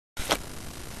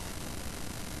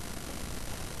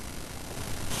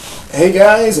Hey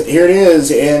guys, here it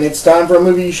is, and it's time for a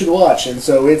movie you should watch. And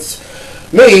so it's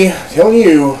me telling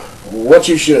you what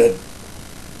you should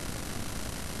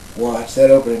watch.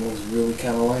 That opening was really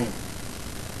kind of lame.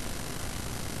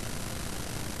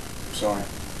 Sorry.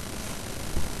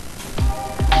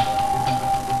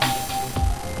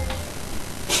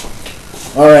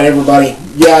 Alright, everybody.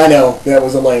 Yeah, I know, that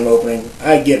was a lame opening.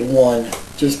 I get one.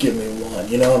 Just give me one,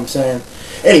 you know what I'm saying?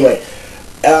 Anyway,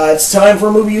 it's time for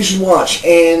a movie you should watch,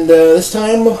 and this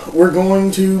time we're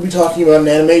going to be talking about an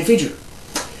animated feature.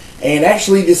 And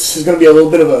actually, this is going to be a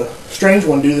little bit of a strange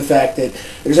one due to the fact that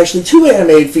there's actually two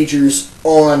animated features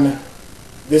on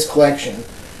this collection,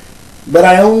 but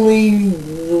I only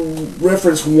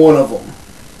reference one of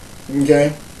them.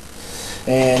 Okay?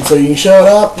 And so you can show it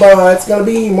up. It's going to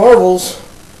be Marvel's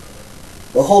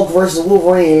The Hulk vs.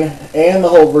 Wolverine and The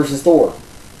Hulk vs. Thor.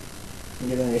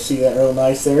 You can see that real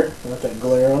nice there, with that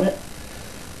glare on it.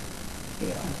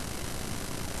 Yeah.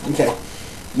 Okay.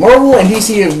 Marvel and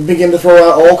DC have begun to throw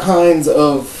out all kinds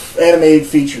of animated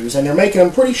features, and they're making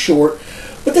them pretty short,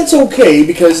 but that's okay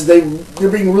because they're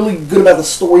being really good about the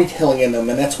storytelling in them,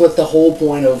 and that's what the whole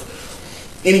point of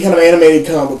any kind of animated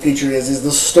comic book feature is the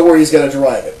story's got to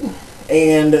drive it.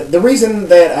 And the reason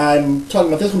that I'm talking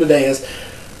about this one today is,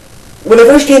 when it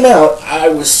first came out, I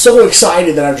was so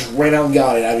excited that I just ran out and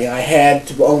got it. I mean, I had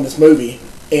to own this movie,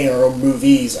 or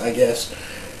movies, I guess,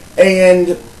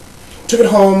 and took it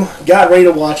home, got ready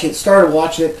to watch it, started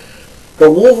watching it.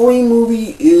 The Wolverine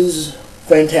movie is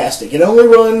fantastic. It only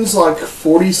runs like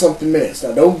 40-something minutes.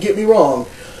 Now, don't get me wrong,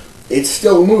 it's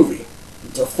still a movie.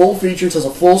 It's a full feature, it has a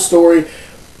full story,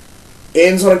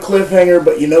 ends on a cliffhanger,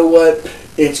 but you know what?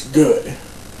 It's good.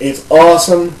 It's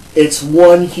awesome. It's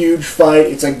one huge fight.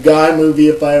 It's a guy movie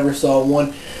if I ever saw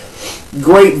one.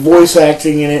 Great voice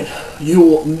acting in it.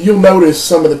 You'll notice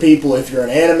some of the people, if you're an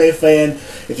anime fan,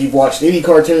 if you've watched any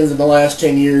cartoons in the last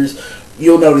 10 years,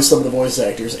 you'll notice some of the voice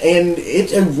actors. And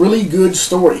it's a really good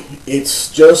story.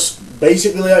 It's just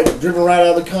basically like driven right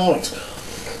out of the comics.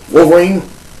 Wolverine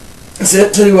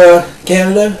sent to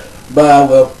Canada by,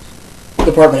 well,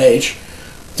 Department H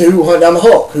to hunt down the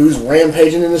Hulk, who's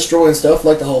rampaging and destroying stuff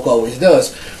like the Hulk always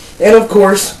does. And of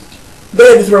course, they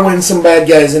had to throw in some bad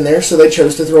guys in there, so they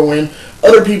chose to throw in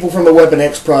other people from the Weapon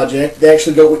X project. They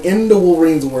actually go into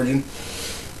Wolverine's origin.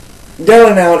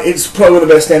 Down and out, it's probably one of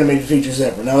the best animated features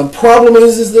ever. Now, the problem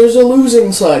is there's a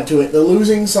losing side to it. The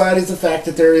losing side is the fact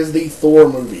that there is the Thor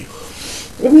movie.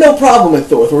 I have no problem with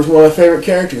Thor. Thor's one of my favorite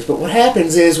characters. But what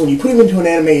happens is, when you put him into an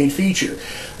animated feature,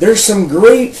 there's some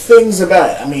great things about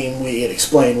it. I mean, we get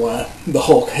explained why the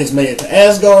Hulk has made it to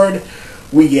Asgard.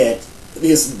 We get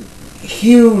this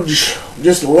huge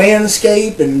just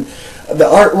landscape, and the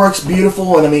artwork's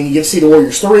beautiful, and I mean, you get to see the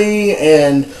Warriors 3,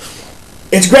 and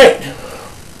it's great.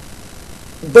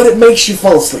 But it makes you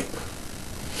fall asleep.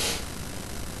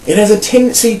 It has a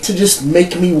tendency to just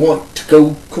make me want to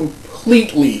go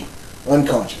completely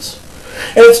unconscious.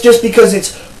 And it's just because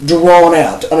it's drawn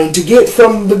out. I mean, to get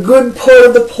from the good part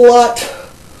of the plot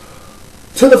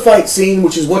to the fight scene,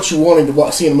 which is what you wanted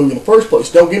to see in the movie in the first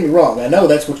place. Don't get me wrong. I know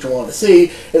that's what you wanted to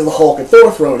see, is the Hulk and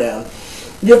Thor throwdown.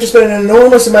 You have to spend an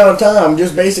enormous amount of time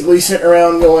just basically sitting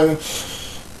around going,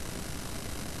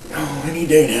 oh, any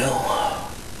day now.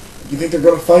 You think they're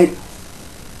going to fight?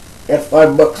 Got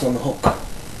 $5 on the Hulk.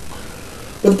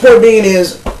 But the point being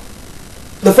is,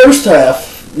 the first half,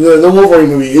 the Wolverine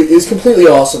movie, is completely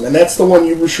awesome, and that's the one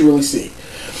you should really see.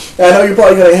 Now, I know you're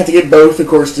probably going to have to get both, of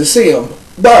course, to see them,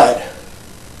 but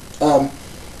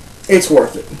it's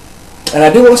worth it. And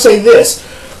I do want to say this.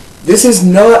 This is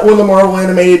not one of the Marvel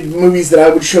animated movies that I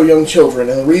would show young children,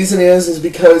 and the reason is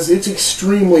because it's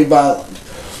extremely violent.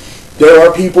 There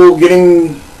are people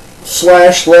getting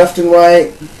slashed left and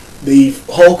right. The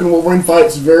Hulk and Wolverine fight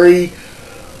is very,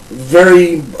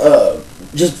 very,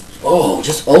 just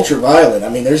ultra violent. I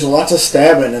mean, there's lots of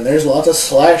stabbing and there's lots of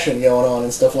slashing going on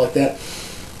and stuff like that.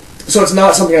 So it's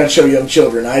not something I'd show young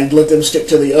children. I'd let them stick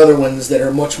to the other ones that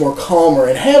are much more calmer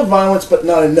and have violence, but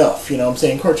not enough. You know what I'm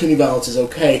saying? Cartoony violence is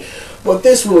okay, but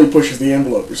this really pushes the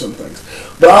envelope for some things.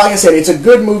 But like I said, it's a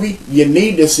good movie. You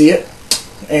need to see it.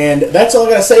 And that's all I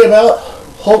got to say about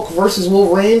Hulk vs.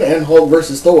 Wolverine and Hulk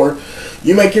vs. Thor.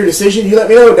 You make your decision. You let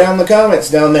me know down in the comments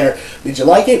down there. Did you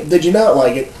like it? Did you not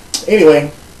like it?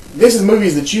 Anyway, this is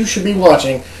movies that you should be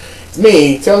watching. It's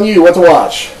me telling you what to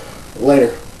watch.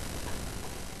 Later.